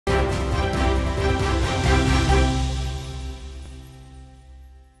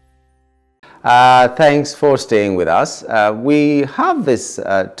Thanks for staying with us. We have this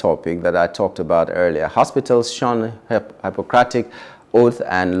topic that I talked about earlier. Hospitals shun Hippocratic oath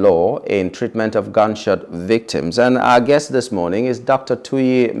and law in treatment of gunshot victims. And our guest this morning is Dr.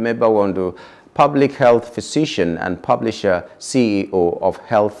 Tuyi Mebawondu, public health physician and publisher, CEO of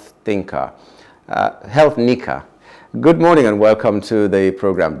Healthnika. Good morning and welcome to the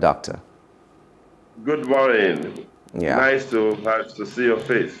program, Doctor. Good morning. Yeah. Nice to see your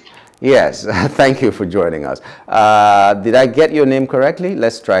face. Yes, thank you for joining us. Did I get your name correctly?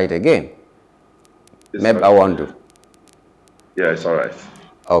 Let's try it again. Mebawondu. Yeah, it's all right.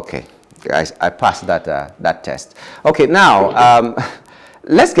 Okay, I passed that test. Okay, now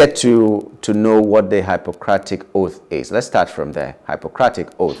let's get to know what the Hippocratic oath is. Let's start from there. Hippocratic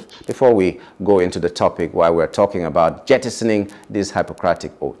oath. Before we go into the topic why we're talking about jettisoning this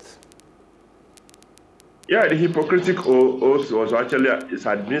Hippocratic oath. Yeah, the Hippocratic oath was actually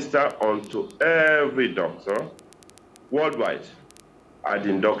administered onto every doctor worldwide at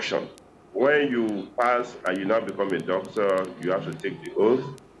induction. When you pass and you now become a doctor, you have to take the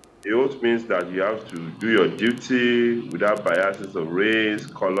oath. The oath means that you have to do your duty without biases of race,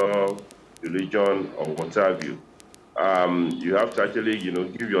 color, religion, or what have you. You have to actually,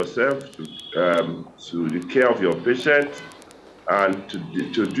 give yourself to the care of your patient and to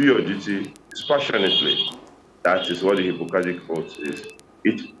do your duty dispassionately. That is what the Hippocratic oath is.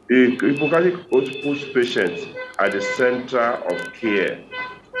 The Hippocratic oath puts patients at the center of care.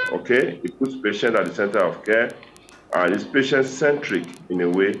 Okay, it puts patients at the center of care, and it's patient-centric in a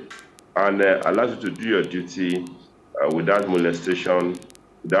way, and allows you to do your duty without molestation,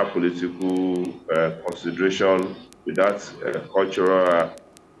 without political consideration, without cultural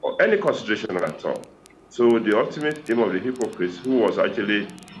or any consideration at all. So the ultimate aim of the Hippocrates, who was actually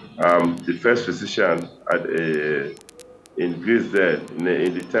the first physician in Greece there,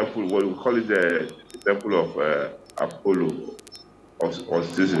 in the temple, what we call it the temple of Apollo,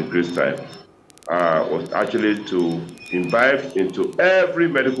 was this in Greece time, was actually to imbibe into every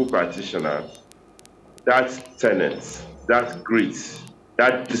medical practitioner that tenet, that grit,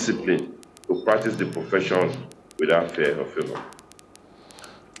 that discipline to practice the profession without fear or favor.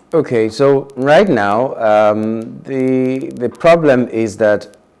 Okay, so right now, the problem is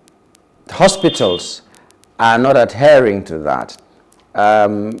that hospitals are not adhering to that.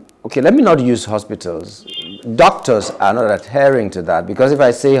 Okay, let me not use hospitals. Doctors are not adhering to that, because if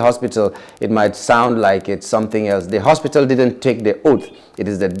I say hospital, it might sound like it's something else. The hospital didn't take the oath. It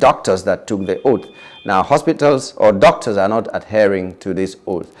is the doctors that took the oath. Now, hospitals or doctors are not adhering to this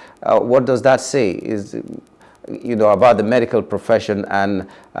oath. What does that say? Is about the medical profession and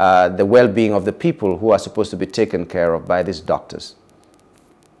the well-being of the people who are supposed to be taken care of by these doctors?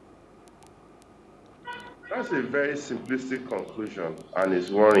 That's a very simplistic conclusion, and it's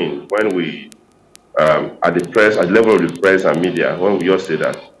worrying when we, at the level of the press and media, when we just say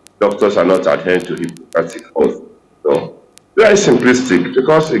that doctors are not adhering to Hippocratic oath. So, very simplistic,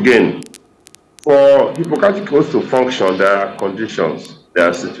 because again, for Hippocratic oath to function, there are conditions, there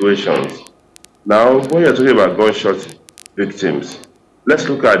are situations. Now, when you're talking about gunshot victims, let's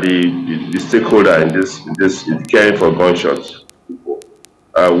look at the stakeholder in caring for gunshots people.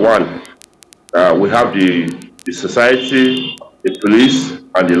 One, we have the society, the police,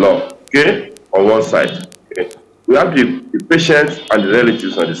 and the law, okay, on one side. Okay. We have the patients and the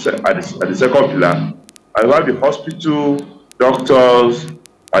relatives on at the second pillar, and we have the hospital, doctors,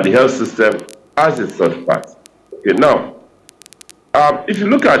 and the health system as the third part. Okay, now, if you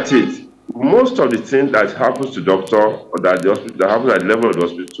look at it, most of the things that happens to doctor or that happens at the level of the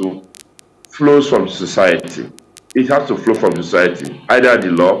hospital flows from society. It has to flow from society, either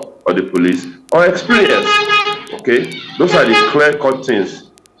the law or the police or experience. Okay, those are the clear-cut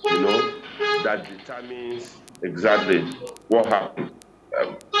things, that determines exactly what happened.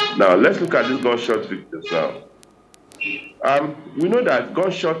 Now let's look at these gunshot victims now. We know that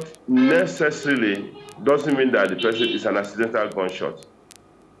gunshot necessarily doesn't mean that the person is an accidental gunshot.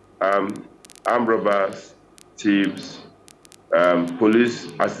 Armed robbers, thieves, police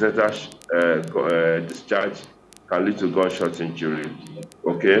accidental discharge can lead to gunshot injury.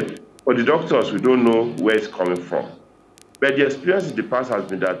 Okay, for the doctors, we don't know where it's coming from. But the experience in the past has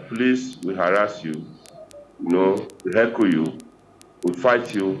been that police will harass you, will heckle you, will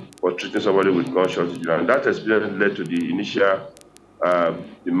fight you for treating somebody with gunshot injury. And that experience led to the initial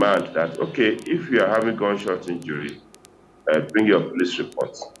demand that, okay, if you are having gunshot injury, bring your police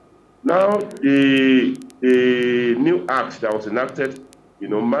report. Now, the new act that was enacted,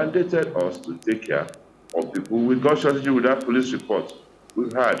 mandated us to take care of people with gunshot injury without police report. We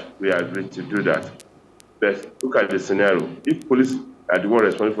agreed to do that. But look at the scenario. If police are the one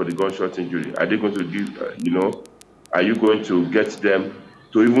responsible for the gunshot injury? Are they going to give, are you going to get them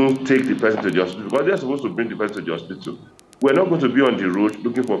to even take the person to the hospital? Because they're supposed to bring the person to the hospital. We're not going to be on the road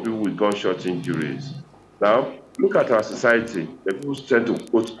looking for people with gunshot injuries. Now, look at our society. The people tend to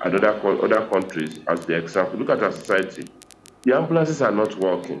quote other countries as the example. Look at our society. The ambulances are not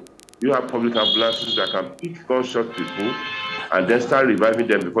working. You have public ambulances that can pick gunshot people and then start reviving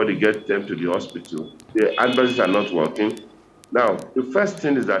them before they get them to the hospital. The ambulances are not working. Now, the first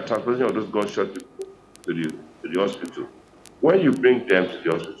thing is that transportation of those gunshot people to the hospital. When you bring them to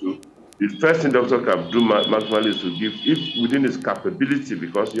the hospital, the first thing the doctor can do maximally is to give, if within his capability,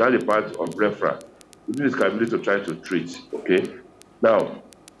 because you have a part of referral, within his capability to try to treat, okay? Now,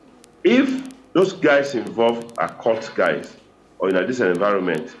 if those guys involved are cult guys, or in a decent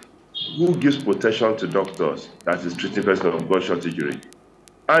environment, who gives protection to doctors that is treating person of gunshot injury?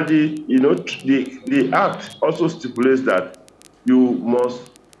 And the act also stipulates that you must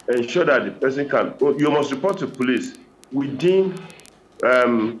ensure that the person you must report to police within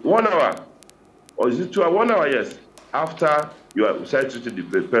 1 hour, or is it 2 hours? 1 hour, yes, after you have treated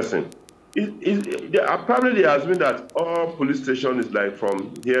the person. Apparently, it has been that all police stations is like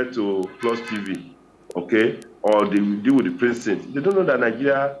from here to Plus TV, okay? Or they deal with the precinct. They don't know that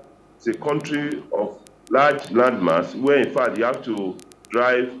Nigeria is a country of large landmass where, in fact, you have to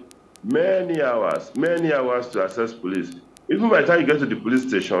drive many hours to access police. Even by the time you get to the police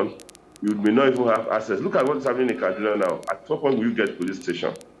station, you may not even have access. Look at what's happening in Kaduna now. At what point will you get police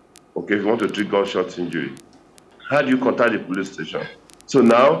station? Okay, if you want to treat gunshot injury, how do you contact the police station? So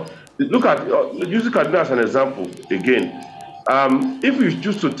now, look at, using Kaduna as an example again. If you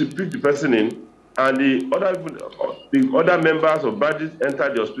choose to pick the person in, and the other members of bandits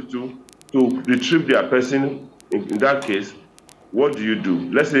enter the hospital to retrieve their person, in that case, what do you do?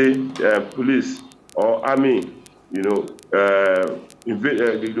 Let's say police or army,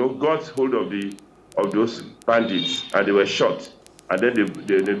 got hold of those bandits and they were shot, and then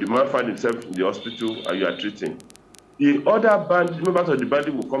the man found himself in the hospital and you are treating. The other members of the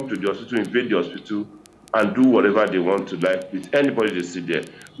bandit will come to the hospital, invade the hospital, and do whatever they want to, like with anybody they see there.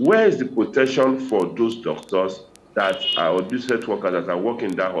 Where is the protection for those doctors that are, or these health workers that are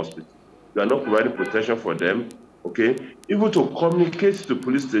working in that hospital? You are not providing protection for them, okay? Even to communicate to the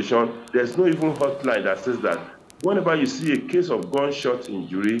police station, there's no even hotline that says that whenever you see a case of gunshot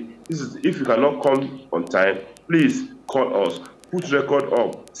injury, if you cannot come on time, please call us, put record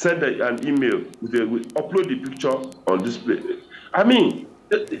up, send an email, we upload the picture on display. I mean,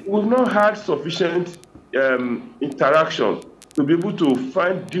 we've not had sufficient interaction to be able to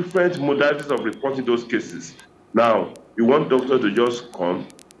find different modalities of reporting those cases. Now, you want doctors to just come,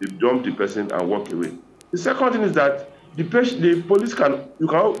 they dump the person and walk away. The second thing is that the police can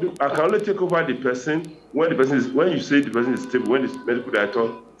only take over the person when you say the person is stable, when the medical director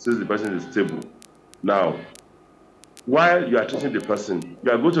says the person is stable. Now, while you are treating the person,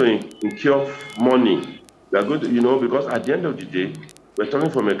 you are going to incur money. You are going to, because at the end of the day, we're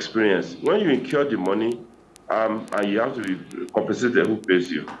talking from experience. When you incur the money and you have to be compensated, who pays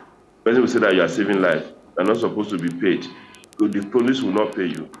you? The person will say that you are saving life. You're not supposed to be paid. The police will not pay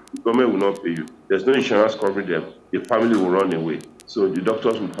you. The government will not pay you. There's no insurance covering them. The family will run away. So the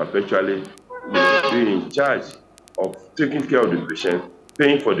doctors will perpetually be in charge of taking care of the patient,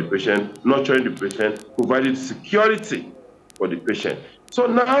 paying for the patient, nurturing the patient, providing security for the patient. So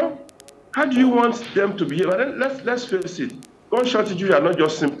now, how do you want them to behave? And then let's face it. Gunshot injuries are not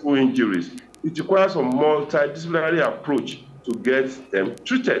just simple injuries. It requires a multidisciplinary approach to get them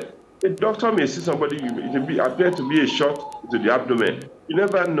treated. A doctor may see somebody, it appear to be a shot to the abdomen. You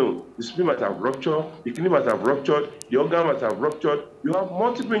never know. The spleen might have ruptured, the kidney might have ruptured, the organ might have ruptured. You have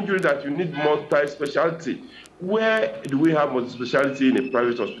multiple injuries that you need multi-speciality. Where do we have multi-speciality in a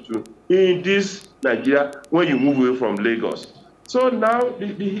private hospital in this Nigeria when you move away from Lagos? So now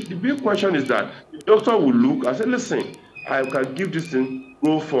the big question is that the doctor will look and say, listen, I can give this thing,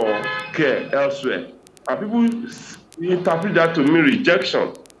 go for care elsewhere. And people interpret that to mean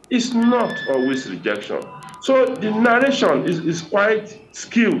rejection. It's not always rejection. So the narration is quite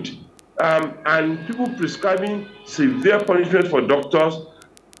skewed, and people prescribing severe punishment for doctors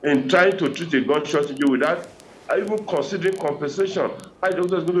in trying to treat a gunshot injury without even considering compensation. How the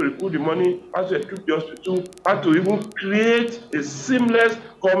doctor is going to recoup the money, how to equip the hospital, how to even create a seamless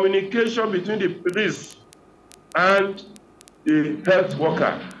communication between the police and the health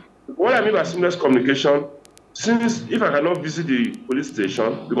worker. What I mean by seamless communication, since if I cannot visit the police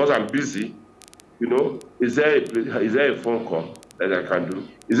station because I'm busy, is there a phone call that I can do?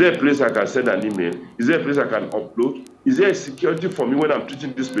 Is there a place I can send an email? Is there a place I can upload? Is there a security for me when I'm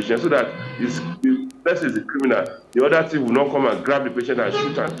treating this patient so that person is a criminal, the other team will not come and grab the patient and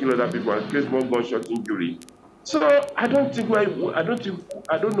shoot and kill other people and cause more gunshot injury. So I don't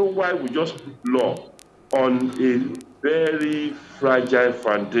know why we just put law on a very fragile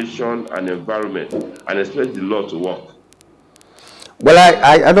foundation and environment and expect the law to work. Well,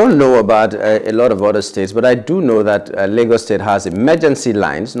 I don't know about a lot of other states, but I do know that Lagos State has emergency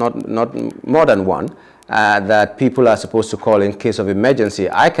lines, not more than one, that people are supposed to call in case of emergency.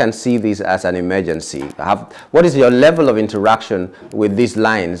 I can see this as an emergency. What is your level of interaction with these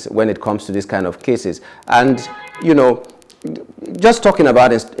lines when it comes to this kind of cases? And, you know, just talking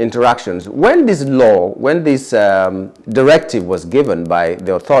about interactions, when this directive was given by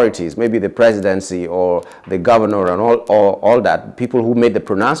the authorities, maybe the presidency or the governor and all that, people who made the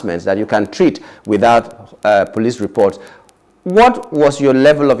pronouncements that you can treat without police reports, what was your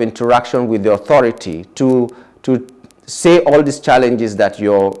level of interaction with the authority to say all these challenges that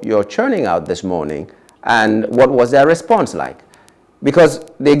you're churning out this morning, and what was their response like? Because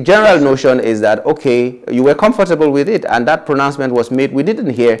the general notion is that, okay, you were comfortable with it and that pronouncement was made. We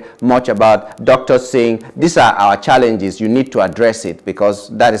didn't hear much about doctors saying, these are our challenges, you need to address it because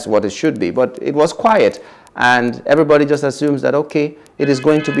that is what it should be. But it was quiet and everybody just assumes that, okay, it is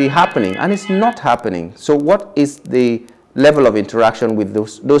going to be happening, and it's not happening. So what is the level of interaction with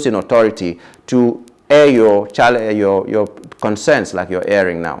those in authority to air your concerns like you're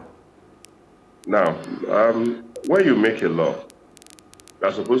airing now? Now, when you make a law,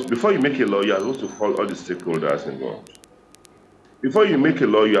 before you make a law, you are supposed to call all the stakeholders involved. Before you make a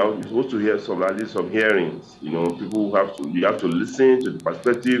law, you're supposed to hear at least some hearings. You know, you have to listen to the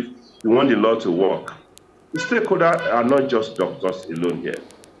perspective. You want the law to work. The stakeholders are not just doctors alone here.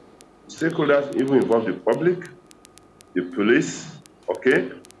 The stakeholders even involve the public, the police, okay,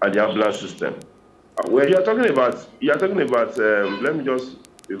 and the ambulance system. When you're talking about, let me just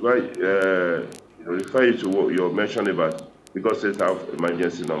refer you to what you mentioned about, because they have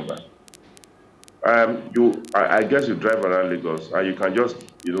emergency number. I guess you drive around Lagos and you can just,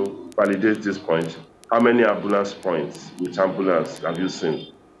 validate this point. How many ambulance points with ambulance have you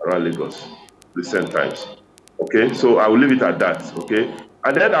seen around Lagos recent times? Okay, so I will leave it at that, okay?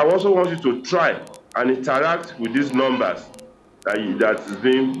 And then I also want you to try and interact with these numbers that is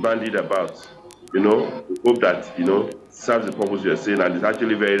being bandied about. We hope that, serves the purpose you're saying, and it's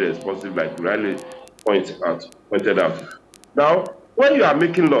actually very responsive, like you rightly pointed out. Now, when you are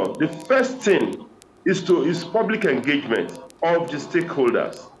making law, the first thing is public engagement of the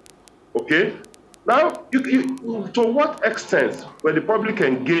stakeholders. Okay? Now, to what extent were the public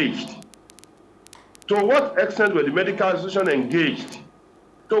engaged? To what extent were the medical association engaged?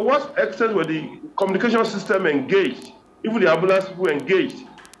 To what extent were the communication system engaged? Even the ambulance people engaged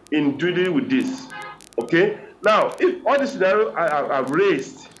in dealing with this. Okay? Now, if all the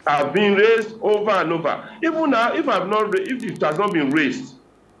scenarios have been raised over and over, even now, if it has not been raised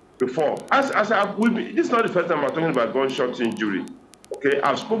before, this is not the first time I'm talking about gunshot injury. Okay,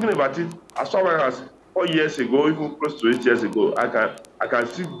 I've spoken about it as far as 4 years ago, even close to 8 years ago. I can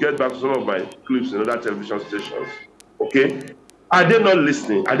still get back to some of my clips in other television stations. Okay, are they not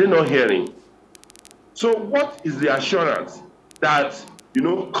listening? Are they not hearing? So, what is the assurance that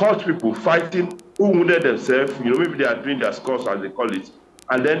caught people fighting who wounded themselves? Maybe they are doing their scores, as they call it,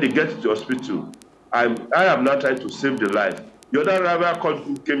 and then they get to the hospital. I am now trying to save the life. The other driver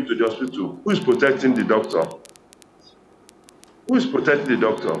who came to the hospital, who is protecting the doctor? Who is protecting the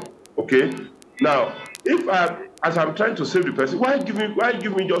doctor? Okay. Now, as I'm trying to save the person, why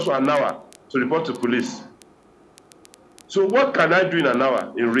give me just 1 hour to report to police? So what can I do in 1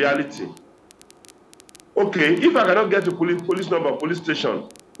 hour in reality? Okay, if I cannot get to police number, police station,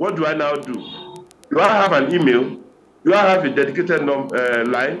 what do I now do? Do I have an email? Do I have a dedicated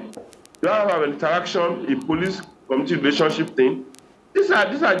line? Do I have an interaction, a police community relationship thing? These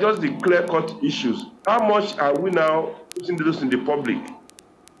are just the clear-cut issues. How much are we now putting this in the public?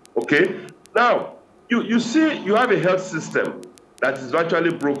 Okay? Now, you see, you have a health system that is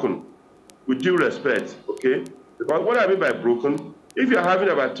virtually broken, with due respect, okay? Because what I mean by broken, if you're having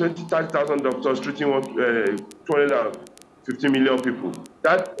about 30,000 doctors treating 250 million people,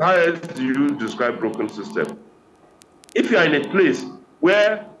 how else do you describe broken system? If you are in a place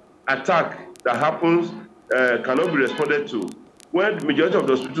where attack that happens cannot be responded to, when the majority of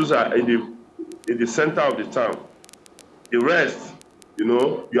the hospitals are in the center of the town, the rest,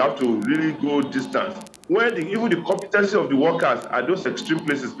 you have to really go distance. When even the competency of the workers are those extreme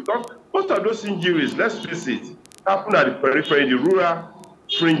places, because most of those injuries, let's face it, happen at the periphery, the rural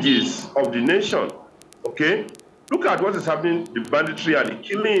fringes of the nation. Okay? Look at what is happening, the banditry and the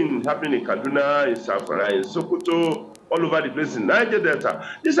killing happening in Kaduna, in Zamfara, in Sokoto, all over the place in Niger Delta.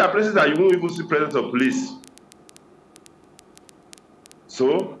 These are places that you won't even see presence of police.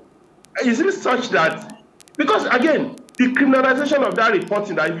 So, is it such that, because again, the criminalization of that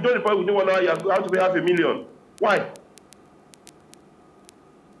reporting, that if you don't report within 1 hour, you have to pay $500,000. Why?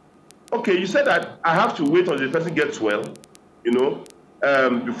 Okay, you said that I have to wait until the person gets well, you know,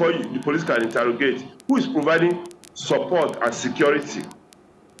 before the police can interrogate. Who is providing support and security?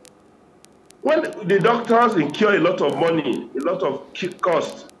 When the doctors incur a lot of money, a lot of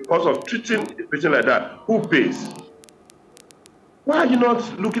costs because of treating a patient like that, who pays? Why are you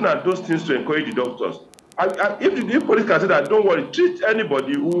not looking at those things to encourage the doctors? If the police can say that, don't worry, treat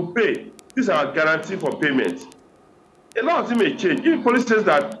anybody who will pay. This is our guarantee for payment. A lot of things may change. If the police says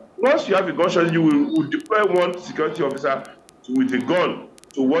that once you have a gunshot, you will deploy one security officer with a gun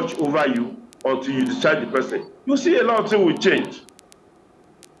to watch over you until you discharge the person, you see a lot of things will change.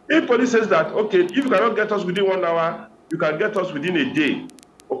 If police says that, okay, if you cannot get us within 1 hour, you can get us within a day.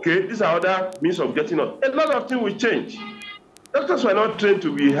 Okay, these are other means of getting us. A lot of things will change. Doctors were not trained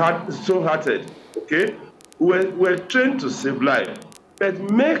to be so-hearted, okay? We're trained to save life. But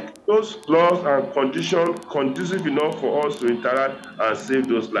make those laws and conditions conducive enough for us to interact and save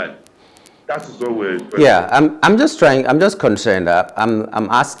those lives. That is what we're... Yeah, I'm just concerned. I'm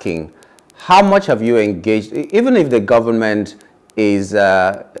asking, how much have you engaged, even if the government is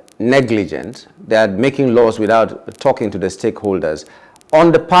negligent, they're making laws without talking to the stakeholders,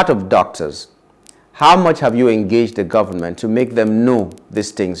 on the part of doctors, how much have you engaged the government to make them know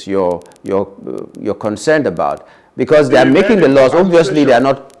these things you're concerned about? Because they are making the laws, obviously they are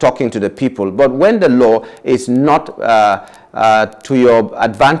not talking to the people, but when the law is not to your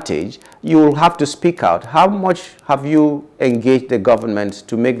advantage, you will have to speak out. How much have you engaged the government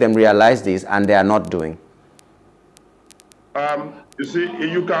to make them realize this and they are not doing? You see,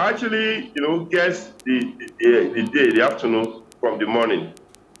 you can actually, guess the day, the afternoon from the morning.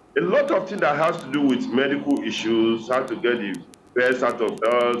 A lot of things that has to do with medical issues, how to get the best out of the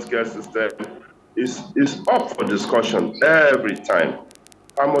healthcare system, is up for discussion every time.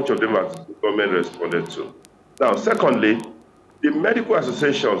 How much of them has the government responded to? Now, secondly, the medical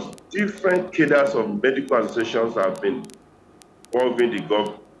associations, different cadres of medical associations have been involving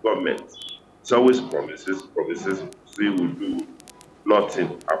the government. It's always promises, see we do nothing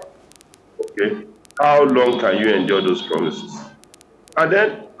happen. Okay? How long can you endure those promises? And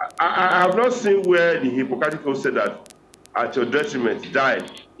then, I have not seen where the Hypocratic said that at your detriment, die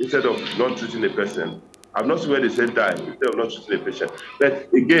instead of not treating a person. I've not seen where they said die instead of not treating a patient.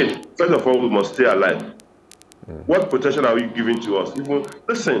 But again, first of all, we must stay alive. What protection are you giving to us?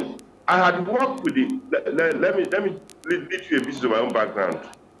 Listen, I had worked with the, let me lead you a bit to my own background.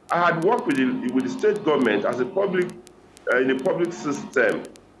 I had worked with the state government as a public, in a public system,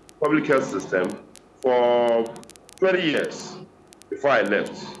 public health system for 20 years before I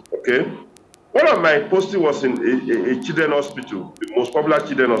left, okay? One of my posting was in a children's hospital, the most popular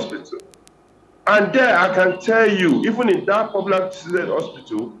children's hospital. And there I can tell you, even in that popular children's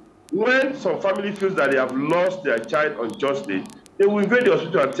hospital, when some family feels that they have lost their child unjustly, they will invade the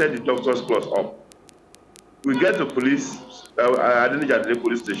hospital and tear the doctor's clothes up. We get to police, I didn't get to the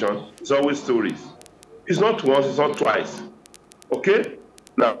police station, it's always stories. It's not once, it's not twice. Okay?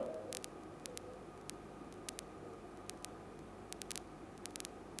 Now,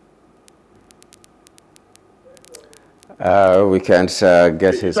 we can't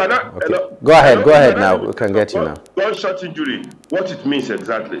get his... okay. Go ahead now, we can get you now. Gunshot injury, what it means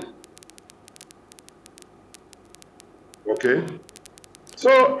exactly. Okay?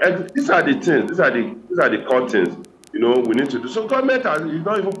 So these are the things, these are the core things, we need to do. So government is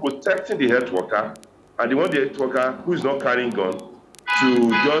not even protecting the health worker, and they want the health worker who is not carrying gun to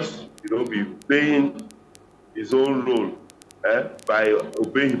just, be playing his own role by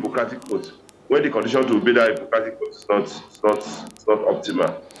obeying Hippocratic oath. When the condition to obey that Hippocratic oath is not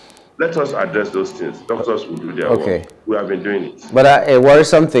optimal. Let us address those things. Doctors will do their work. We have been doing it. But a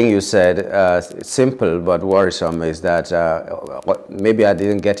worrisome thing you said, simple but worrisome, is that, maybe I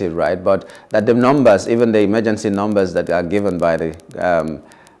didn't get it right, but that the numbers, even the emergency numbers that are given by the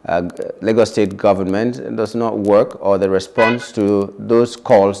Lagos State government does not work, or the response to those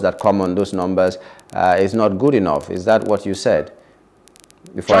calls that come on those numbers is not good enough. Is that what you said?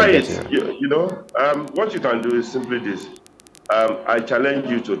 Try it. What you can do is simply this. I challenge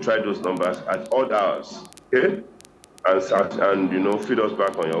you to try those numbers at odd hours, okay? And feed us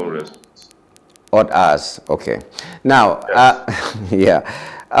back on your own response. Odd hours, okay. Now, yes.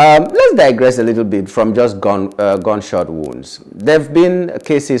 Let's digress a little bit from just gunshot wounds. There have been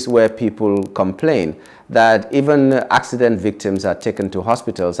cases where people complain that even accident victims are taken to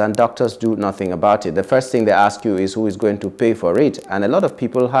hospitals and doctors do nothing about it. The first thing they ask you is who is going to pay for it, and a lot of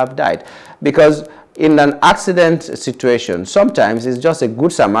people have died because in an accident situation, sometimes it's just a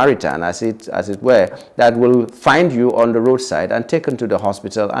good Samaritan, as it were, that will find you on the roadside and taken to the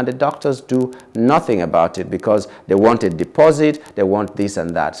hospital, and the doctors do nothing about it because they want a deposit, they want this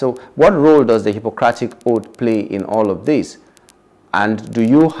and that. So what role does the Hippocratic Oath play in all of this? And do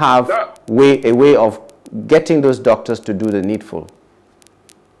you have a way of getting those doctors to do the needful?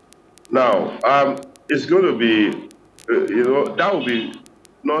 Now, it's going to be, that will be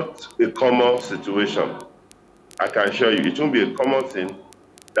not a common situation. I can assure you, it won't be a common thing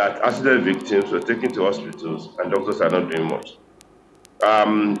that accident victims were taken to hospitals and doctors are not doing much.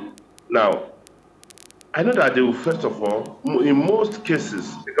 Now, I know that they will, first of all, in most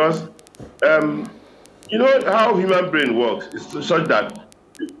cases, because you know how human brain works, it's such that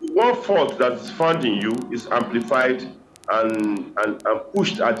one fault that is found in you is amplified and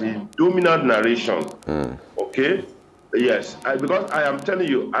pushed at the dominant narration. Okay? Yes, because I am telling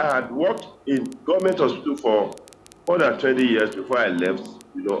you, I had worked in government hospital for more than 20 years before I left.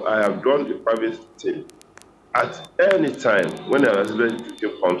 I have done a private thing. At any time, when an accident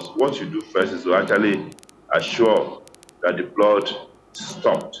comes, what you do first is to actually assure that the blood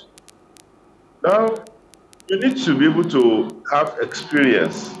stopped. Now, you need to be able to have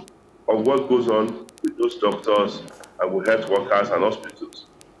experience of what goes on with those doctors and with health workers and hospitals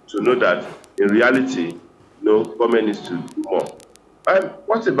to know that in reality, government needs to do more. And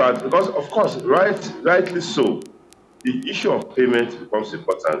what about, because of course, rightly so, the issue of payment becomes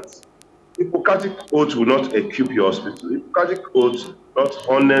important. Hippocratic Oath will not equip your hospital. Hippocratic Oath not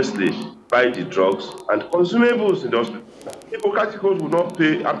honestly buy the drugs and consumables in the hospital. Hippocratic Oath will not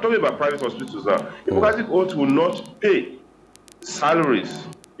pay, I'm talking about private hospitals now. Hippocratic Oath will not pay salaries,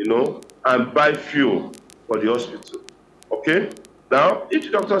 and buy fuel for the hospital. Okay? Now, if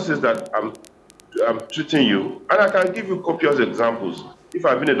the doctor says that I'm treating you, and I can give you copious examples. If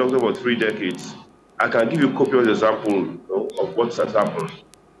I've been a doctor for 3 decades, I can give you copious examples of what has happened,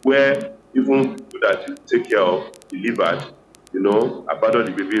 where even that you take care of, delivered, abandon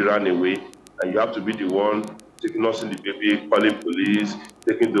the baby, ran away, and you have to be the one nursing the baby, calling police,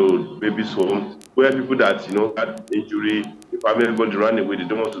 taking the babies home, where people that, had injury, if everybody ran away, they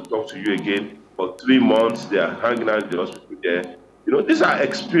don't want to talk to you again. For 3 months, they are hanging out in the hospital there. These are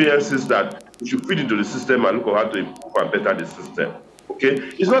experiences that we should feed into the system and look at how to improve and better the system. Okay?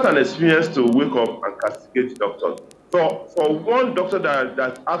 It's not an experience to wake up and castigate the doctor. For one doctor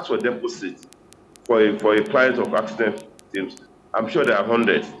that asks for deposit for a client of accident victims, I'm sure there are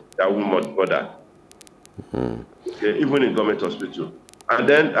hundreds that will not bother. Okay, even in government hospital. And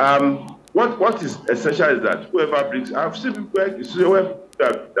then what is essential is that whoever brings, I've seen people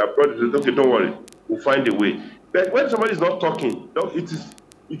that brought it, okay, don't worry, we'll find a way. But when somebody is not talking,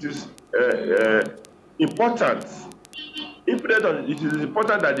 it is important. It is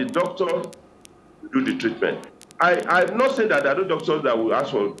important that the doctor do the treatment. I'm not saying that there are no doctors that will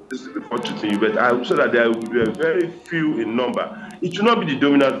ask for this before treating you, but I'm sure that there will be a very few in number. It should not be the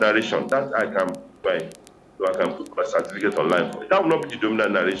dominant narration. That I can buy. So I can put my certificate online for it. That will not be the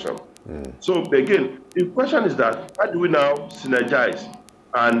dominant narration. So again, the question is that how do we now synergize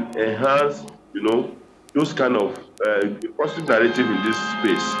and enhance, those kind of positive narrative in this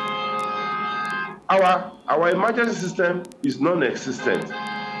space? Our emergency system is non-existent.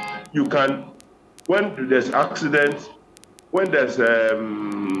 You can, when there's accident, when there's whether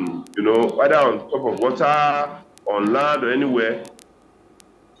on top of water, on land or anywhere,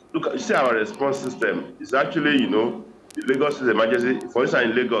 look, you see our response system is actually, the Lagos is emergency. For instance,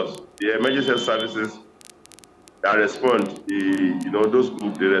 in Lagos, the emergency services that respond, those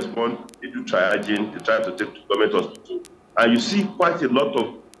groups, they respond, they do triaging, they try to take to government hospital. And you see quite a lot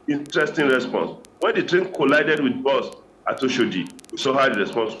of interesting response. When the train collided with bus at Oshodi, we saw how the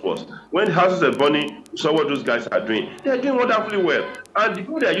response was. When houses are burning, we saw what those guys are doing. They are doing wonderfully well. And the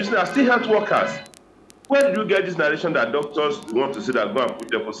people they are using are still health workers. Where did you get this narration that doctors want to say that go and put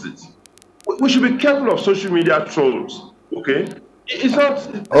deposits? We should be careful of social media trolls, okay? It's not...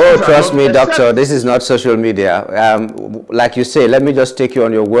 Oh, trust me, doctor, this is not social media. Like you say, let me just take you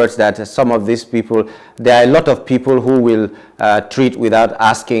on your words that some of these people, there are a lot of people who will treat without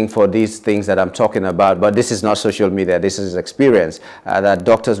asking for these things that I'm talking about, but this is not social media, this is experience. That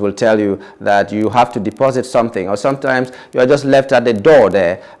doctors will tell you that you have to deposit something, or sometimes you are just left at the door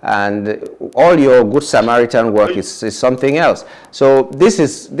there, and all your good Samaritan work is something else. So this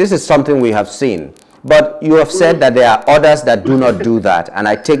is something we have seen. But you have said that there are others that do not do that, and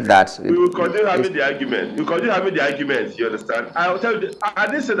I take that. We will continue having the argument. We will continue having the argument, you understand? I will tell you, I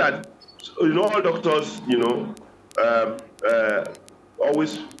didn't say that So, all doctors,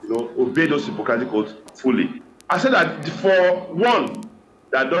 always, obey those Hippocratic oaths fully. I said that for one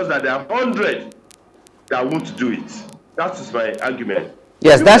that does that, there are 100 that won't do it. That is my argument.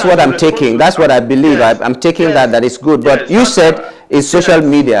 Yes, that's what I'm taking. That's what I believe. Yes, I'm taking yes, that is good. But yes, you said it's social yes,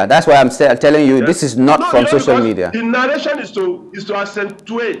 media. That's why I'm telling you this is not from social because media. the narration is to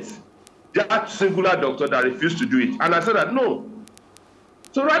accentuate that singular doctor that refused to do it. And I said that no.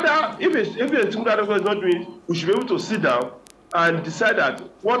 So rather, if a singular doctor is not doing it, we should be able to sit down and decide that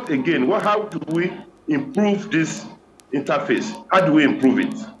how do we improve this interface? How do we improve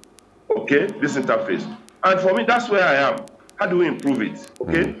it? Okay, this interface. And for me, that's where I am. How do we improve it?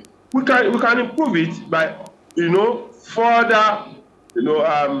 Okay, we can improve it by further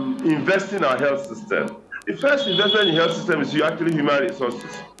investing in our health system. The first investment in health system is actually human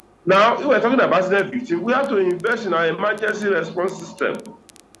resources. Now, if we're talking about accident victims, we have to invest in our emergency response system.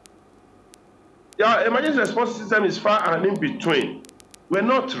 Our emergency response system is far and in between. We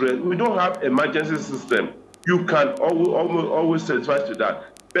don't have emergency system. You can always satisfy to that.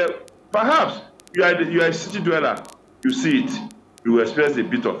 But perhaps you are a city dweller, you see it, you experience a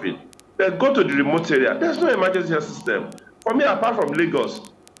bit of it. But go to the remote area, there's no emergency health system. For me, apart from Lagos,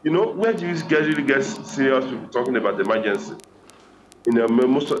 where do you really get serious people talking about emergency?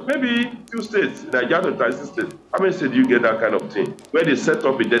 Maybe few states, Nigeria to 36 states. How many states do you get that kind of thing? Where they set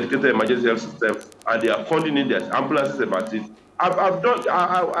up a dedicated emergency health system and they are funding it, there's ambulances about it.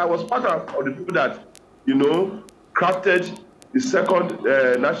 I was part of the people that, crafted the second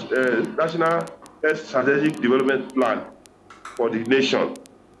National Health Strategic Development Plan for the nation.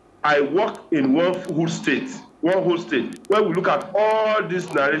 I work in one whole state, where we look at all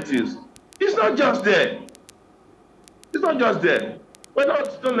these narratives. It's not just there. It's not just there.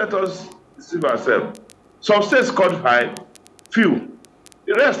 Don't let us deceive ourselves. Some states caught high, few.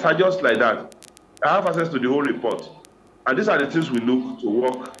 The rest are just like that. I have access to the whole report. And these are the things we look to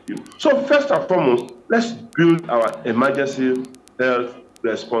work in. So first and foremost, let's build our emergency health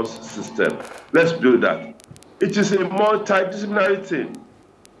response system. Let's build that. It is a multidisciplinary thing.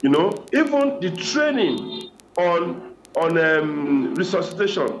 Even the training on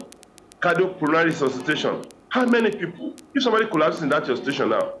resuscitation, cardiopulmonary resuscitation. How many people, if somebody collapses in that your station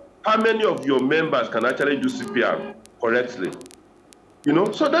now, how many of your members can actually do CPR correctly?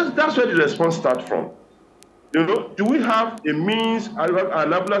 So that's where the response starts from. Do we have a means,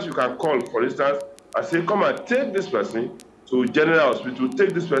 an ambulance you can call, for instance, and say, come and take this person to general hospital,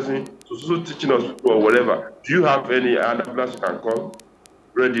 take this person to social teaching hospital or whatever. Do you have any ambulance you can call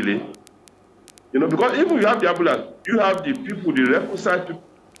readily? Because even you have the ambulance, you have the people, the requisite people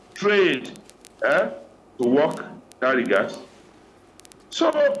trained to work that regards. So,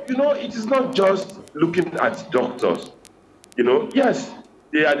 it is not just looking at doctors. Yes,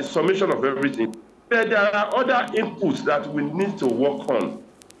 they are the summation of everything. But there are other inputs that we need to work on.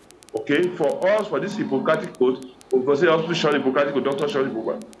 Okay, for us, for this Hippocratic code, we can say also Shun Hippocratic code, Dr. Shun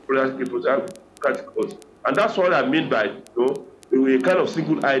Hippocratic code. And that's what I mean by a kind of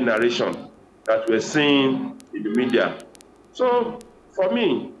single-eye narration that we're seeing in the media. So, for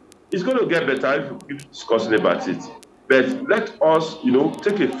me, it's going to get better if we keep discussing about it. But let us,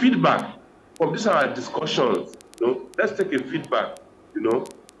 take a feedback from these our discussions. Let's take a feedback,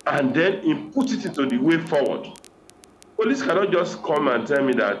 and then input it into the way forward. Police cannot just come and tell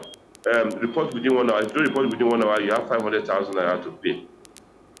me that report within 1 hour. If you don't report within 1 hour, you have 500,000 naira to pay.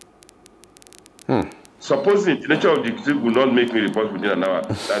 Supposing the nature of the thing will not make me report within an hour,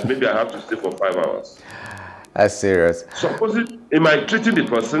 that maybe I have to stay for 5 hours. That's serious. Supposing, am I treating the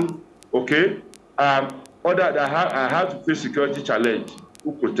person, okay, or that I have to face security challenge,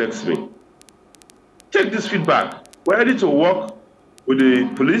 who protects me? Take this feedback. We're ready to work with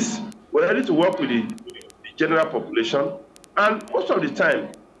the police, we're ready to work with the general population, and most of the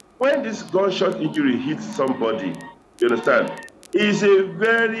time, when this gunshot injury hits somebody, you understand, it's a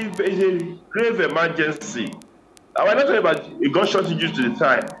grave emergency. We're not talking about a gunshot injury to the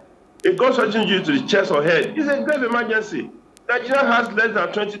thigh. A gunshot injury to the chest or head is a grave emergency. Nigeria has less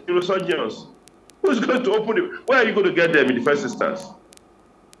than 20 neurosurgeons. Who's going to open it? Where are you going to get them in the first instance?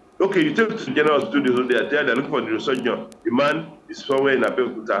 Okay, you take to the general hospital, they're there, they're looking for the neurosurgeon. The man is somewhere in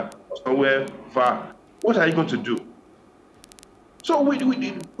Abeokuta or somewhere far. What are you going to do? So we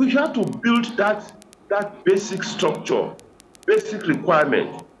have to build that basic structure, basic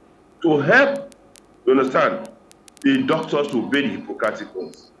requirement to help, you understand, the doctors to obey the Hippocratic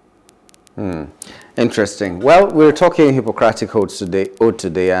oath. Interesting. Well, we're talking Hippocratic Oath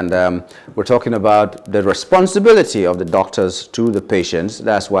today, and we're talking about the responsibility of the doctors to the patients.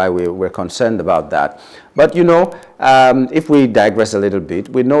 That's why we're concerned about that. But, you know, if we digress a little bit,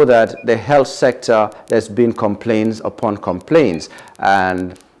 we know that the health sector, there's been complaints upon complaints,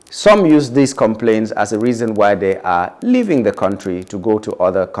 and some use these complaints as a reason why they are leaving the country to go to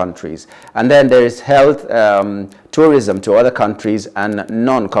other countries. And then there is health tourism to other countries and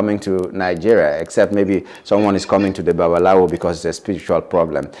none coming to Nigeria, except maybe someone is coming to the Babalawo because it's a spiritual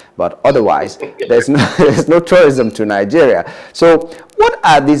problem. But otherwise, there's no tourism to Nigeria. So what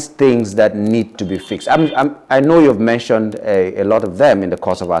are these things that need to be fixed? I know you've mentioned a lot of them in the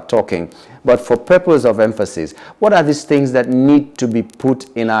course of our talking, but for purpose of emphasis, what are these things that need to be put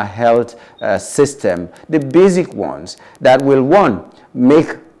in our health system, the basic ones that will, one,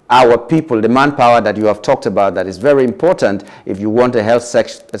 make our people, the manpower that you have talked about, that is very important if you want the health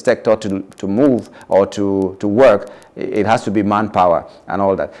sector to move or to work, it has to be manpower and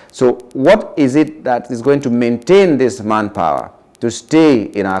all that. So what is it that is going to maintain this manpower to stay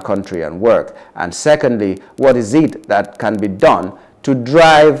in our country and work? And secondly, what is it that can be done to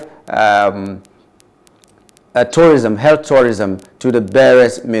drive health tourism to the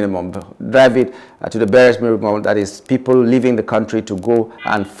barest minimum, drive it to the barest minimum, that is people leaving the country to go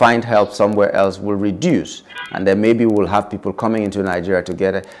and find help somewhere else will reduce, and then maybe we'll have people coming into Nigeria to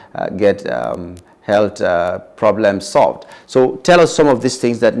get health problems solved. So tell us some of these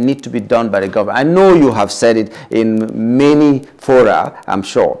things that need to be done by the government. I know you have said it in many fora, I'm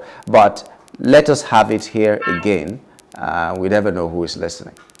sure, but let us have it here again. We never know who is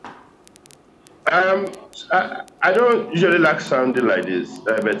listening. I don't usually like sounding like this,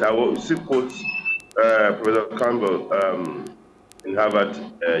 but I will still quote Professor Campbell in Harvard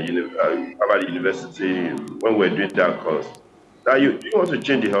University when we're doing that course. That you want to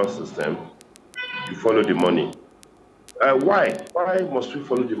change the health system, you follow the money. Why? Why must we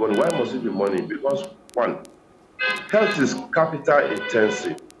follow the money? Why must it be money? Because, one, health is capital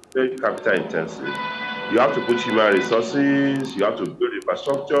intensive, very capital intensive. You have to put human resources, you have to build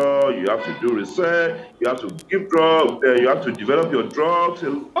infrastructure, you have to do research, you have to give drugs, you have to develop your drugs,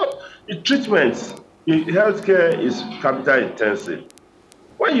 and the treatments. Healthcare is capital intensive.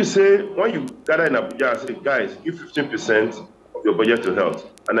 When you gather in Abuja and say, guys, give 15% of your budget to health,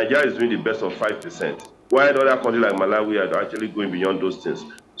 and Nigeria is doing the best of 5%, while other countries like Malawi are actually going beyond those things.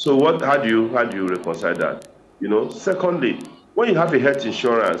 So how do you reconcile that? You know, secondly, when you have a health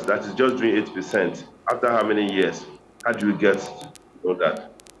insurance that is just doing 8%, after how many years, how do you get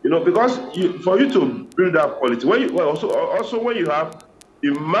that? You know, because for you to build that quality, when you also when you have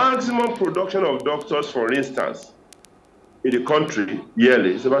the maximum production of doctors, for instance, in the country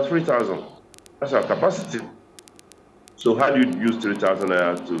yearly, it's about 3,000. That's our capacity. So how do you use 3,000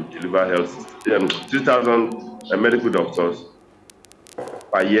 to deliver health? 3,000 medical doctors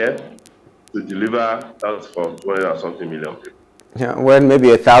per year to deliver health for 20 or something million people. Yeah, well, maybe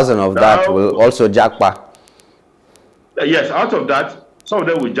 1,000 of that will also jackpot. Yes, out of that, some of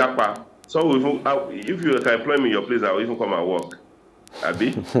them will jackpot. Some will even, if you can employ me in your place, I will even come and work. Abi?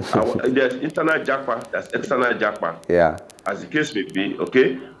 There's internal jackpot, there's external jackpot. Yeah. As the case may be,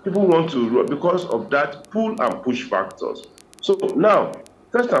 okay? People want to, because of that pull and push factors. So now,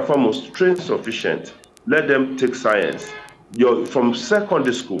 first and foremost, train sufficient. Let them take science. From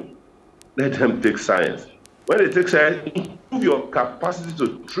secondary school, let them take science. When they take science, improve your capacity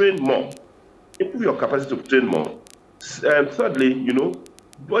to train more. Improve your capacity to train more. Thirdly, you know,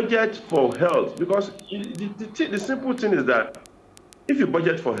 budget for health. Because the simple thing is that if you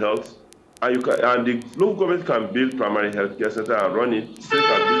budget for health, and the local government can build primary health care center and run it, state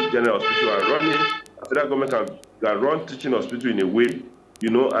can build general hospital and run it, federal government can run teaching hospital in a way, you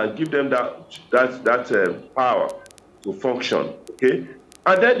know, and give them that power to function, okay?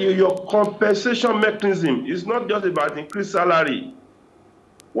 And then your compensation mechanism is not just about increased salary.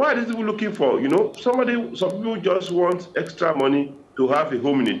 What are these people looking for? You know, some people just want extra money to have a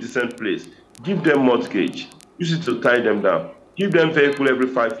home in a decent place. Give them mortgage. Use it to tie them down. Give them vehicle every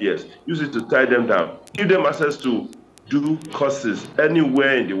 5 years. Use it to tie them down. Give them access to do courses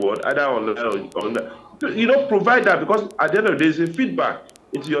anywhere in the world, either online or online. You know, provide that, because at the end of the day, it's a feedback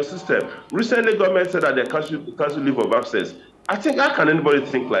into your system. Recently, government said that they cancel leave of absence. I think, how can anybody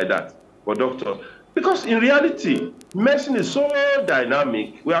think like that for doctor? Because in reality, medicine is so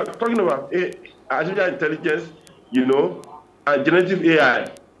dynamic. We are talking about artificial intelligence, you know, and generative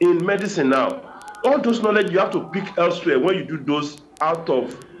AI in medicine now. All those knowledge you have to pick elsewhere when you do those out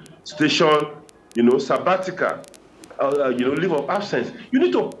of station, you know, sabbatical, you know, leave of absence. You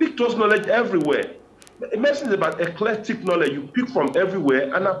need to pick those knowledge everywhere. Medicine is about eclectic knowledge. You pick from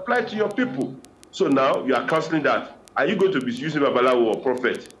everywhere and apply to your people. So now you are counseling that. Are you going to be using Babalawo or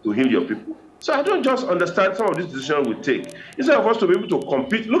prophet to heal your people? So I don't just understand some of these decisions we take. Instead of us to be able to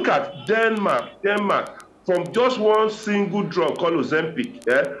compete, look at Denmark. From just one single drug called Ozempic,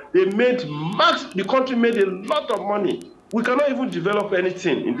 they made the country made a lot of money. We cannot even develop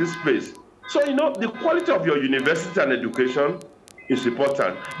anything in this place. So, the quality of your university and education is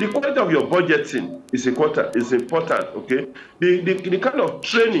important. The quality of your budgeting is important, okay? The kind of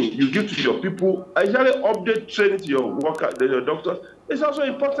training you give to your people, actually update training to your workers, your doctors, is also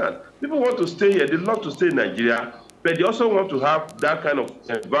important. People want to stay here, they love to stay in Nigeria, but they also want to have that kind of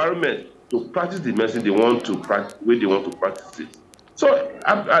environment to practice the medicine they want to practice, where they want to practice it. So,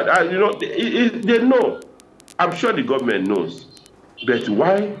 they know. I'm sure the government knows. But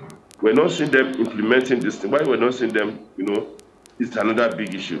why we're not seeing them implementing this thing? Why we're not seeing them, it's another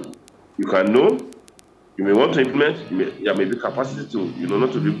big issue. You can know, you may want to implement, there may be capacity to,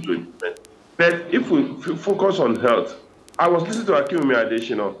 not to be able to implement. But if we focus on health, I was listening to Akinwumi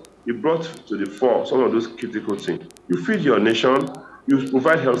Adesina. He brought to the fore some of those critical things. You feed your nation, you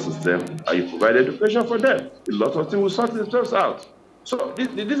provide health system, and you provide education for them. A lot of things will sort themselves out. So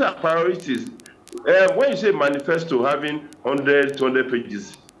these are priorities. When you say manifesto having 100, 200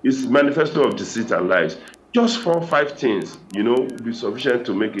 pages, it's manifesto of deceit and lies. Just 4 or 5 things, will be sufficient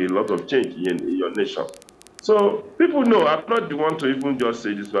to make a lot of change in your nation. So people know I'm not the one to even just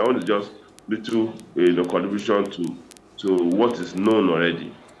say this, but I want to just little contribution to what is known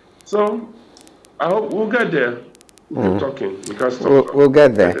already. So I hope we'll get there. Talking. We can't stop. We'll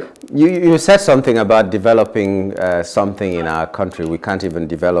get there. You said something about developing something in our country we can't even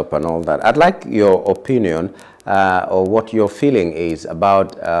develop and all that. I'd like your opinion or what your feeling is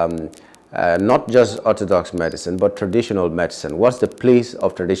about not just orthodox medicine, but traditional medicine. What's the place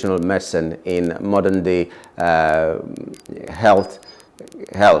of traditional medicine in modern day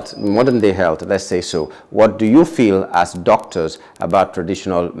modern day health, let's say so. What do you feel as doctors about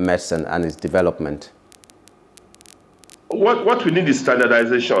traditional medicine and its development? What we need is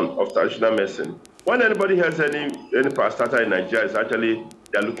standardization of traditional medicine. When anybody has any parastatal in Nigeria, it's actually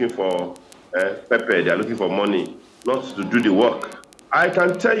they're looking for pepper, they're looking for money, not to do the work. I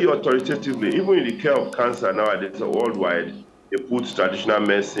can tell you authoritatively, even in the care of cancer nowadays worldwide, they put traditional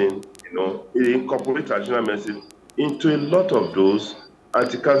medicine, they incorporate traditional medicine into a lot of those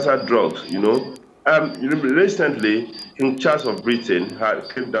anti-cancer drugs, Recently, King Charles of Britain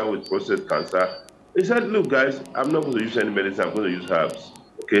came down with prostate cancer. He said, look, guys, I'm not going to use any medicine, I'm going to use herbs.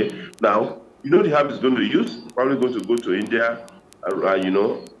 Okay? Now, the herb is going to use, probably going to go to India,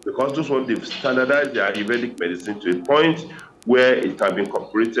 because those ones, they've standardized their Ayurvedic medicine to a point where it can be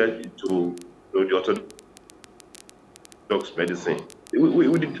incorporated into the orthodox medicine.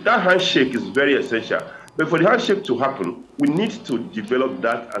 That handshake is very essential. But for the handshake to happen, we need to develop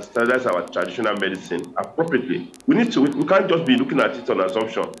that and standardize our traditional medicine appropriately. We can't just be looking at it on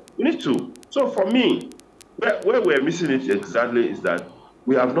assumption. We need to. So for me, where we're missing it exactly is that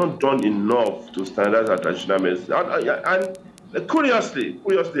we have not done enough to standardize our traditional medicine. And curiously,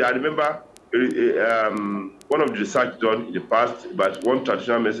 I remember one of the research done in the past about one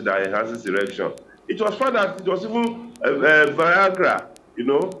traditional medicine that enhances erection. It was found that it was even Viagra,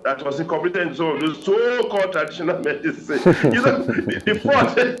 that was incorporated in some of those so-called traditional medicine. The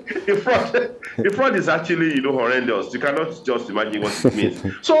fraud is actually, horrendous. You cannot just imagine what it means.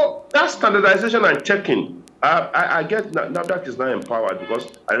 So that standardization and checking, I get NAFDAC is now empowered,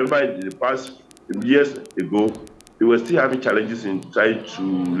 because I remember in the past years ago, they were still having challenges in trying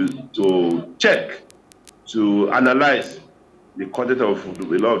to check, to analyze the content of a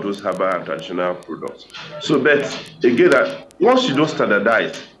lot of those herbal and traditional products. So, but again, once you don't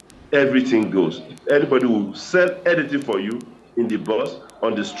standardize, everything goes. Anybody will sell anything for you in the bus,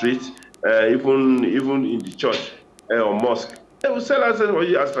 on the street, even in the church or mosque. They will sell as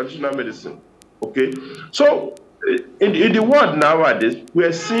traditional medicine. Okay? So, in the world nowadays, we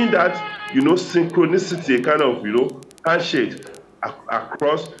are seeing that, synchronicity, kind of, handshake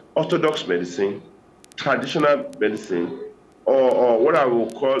across orthodox medicine, traditional medicine, or what I will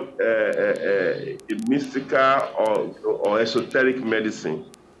call a mystical or esoteric medicine,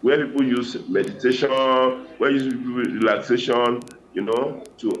 where people use meditation, where you use relaxation,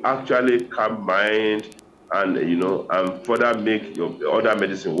 to actually calm mind and, and further make your other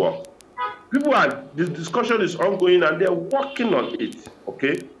medicine work. This discussion is ongoing and they're working on it,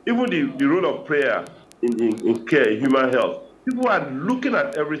 okay? Even the role of prayer in care, in human health. People are looking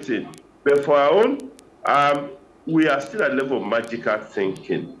at everything. But for our own, we are still at the level of magical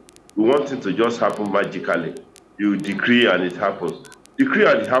thinking. We want it to just happen magically. You decree and it happens. Decree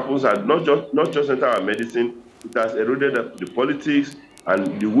and it happens, and not just enter our medicine. It has eroded the politics.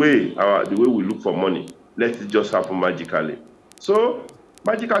 And the way we look for money, let it just happen magically. So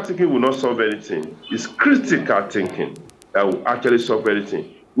magical thinking will not solve anything. It's critical thinking that will actually solve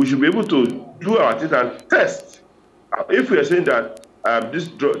anything. We should be able to do our things and test. If we are saying that this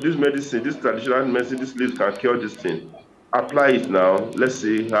medicine, this traditional medicine, this leaf can cure this thing, apply it now. Let's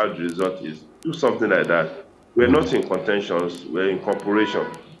see how the result is. Do something like that. We're not in contentions. We're in cooperation.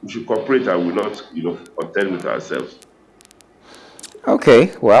 We should cooperate and we not, contend with ourselves.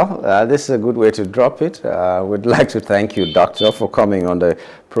 Okay, well, this is a good way to drop it. We'd like to thank you, Doctor, for coming on the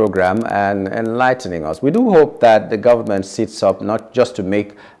program and enlightening us. We do hope that the government sits up not just to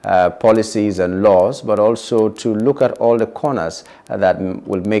make policies and laws, but also to look at all the corners that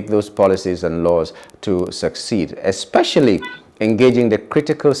will make those policies and laws to succeed, especially engaging the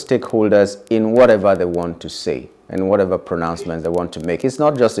critical stakeholders in whatever they want to say and whatever pronouncements they want to make. It's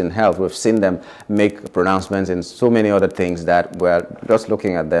not just in health. We've seen them make pronouncements in so many other things that we're just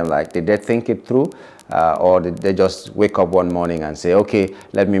looking at them like, did they think it through? Or did they just wake up one morning and say, okay,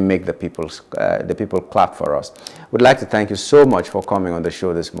 let me make the people clap for us? We'd like to thank you so much for coming on the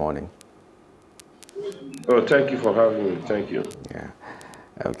show this morning. Oh, thank you for having me. Thank you. Yeah,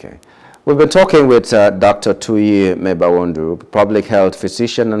 okay. We've been talking with Dr. Tuyi Mebawondu, public health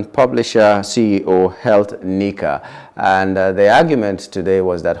physician and publisher, CEO, Healthnika. And the argument today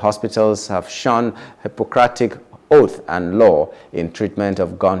was that hospitals have shunned Hippocratic oath and law in treatment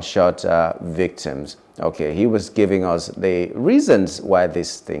of gunshot victims. Okay, he was giving us the reasons why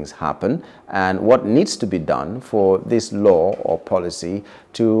these things happen and what needs to be done for this law or policy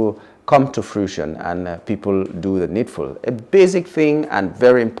to come to fruition and people do the needful. A basic thing and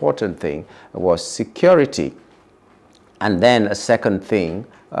very important thing was security. And then a second thing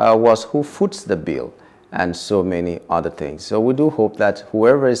was who foots the bill and so many other things. So we do hope that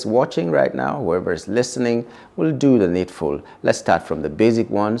whoever is watching right now, whoever is listening, will do the needful. Let's start from the basic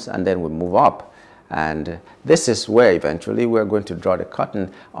ones and then we'll move up. And this is where eventually we're going to draw the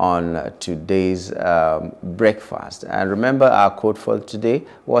curtain on today's breakfast. And remember, our quote for today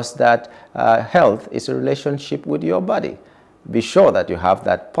was that health is a relationship with your body. Be sure that you have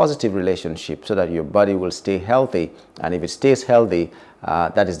that positive relationship so that your body will stay healthy. And if it stays healthy,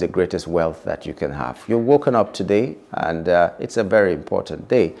 that is the greatest wealth that you can have. You've woken up today and it's a very important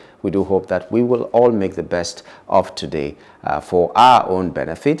day. We do hope that we will all make the best of today for our own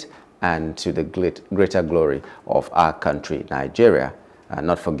benefit and to the greater glory of our country, Nigeria, and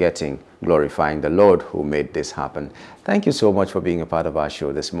not forgetting glorifying the Lord who made this happen. Thank you so much for being a part of our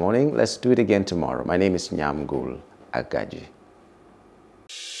show this morning. Let's do it again tomorrow. My name is Nyamgul Agaji.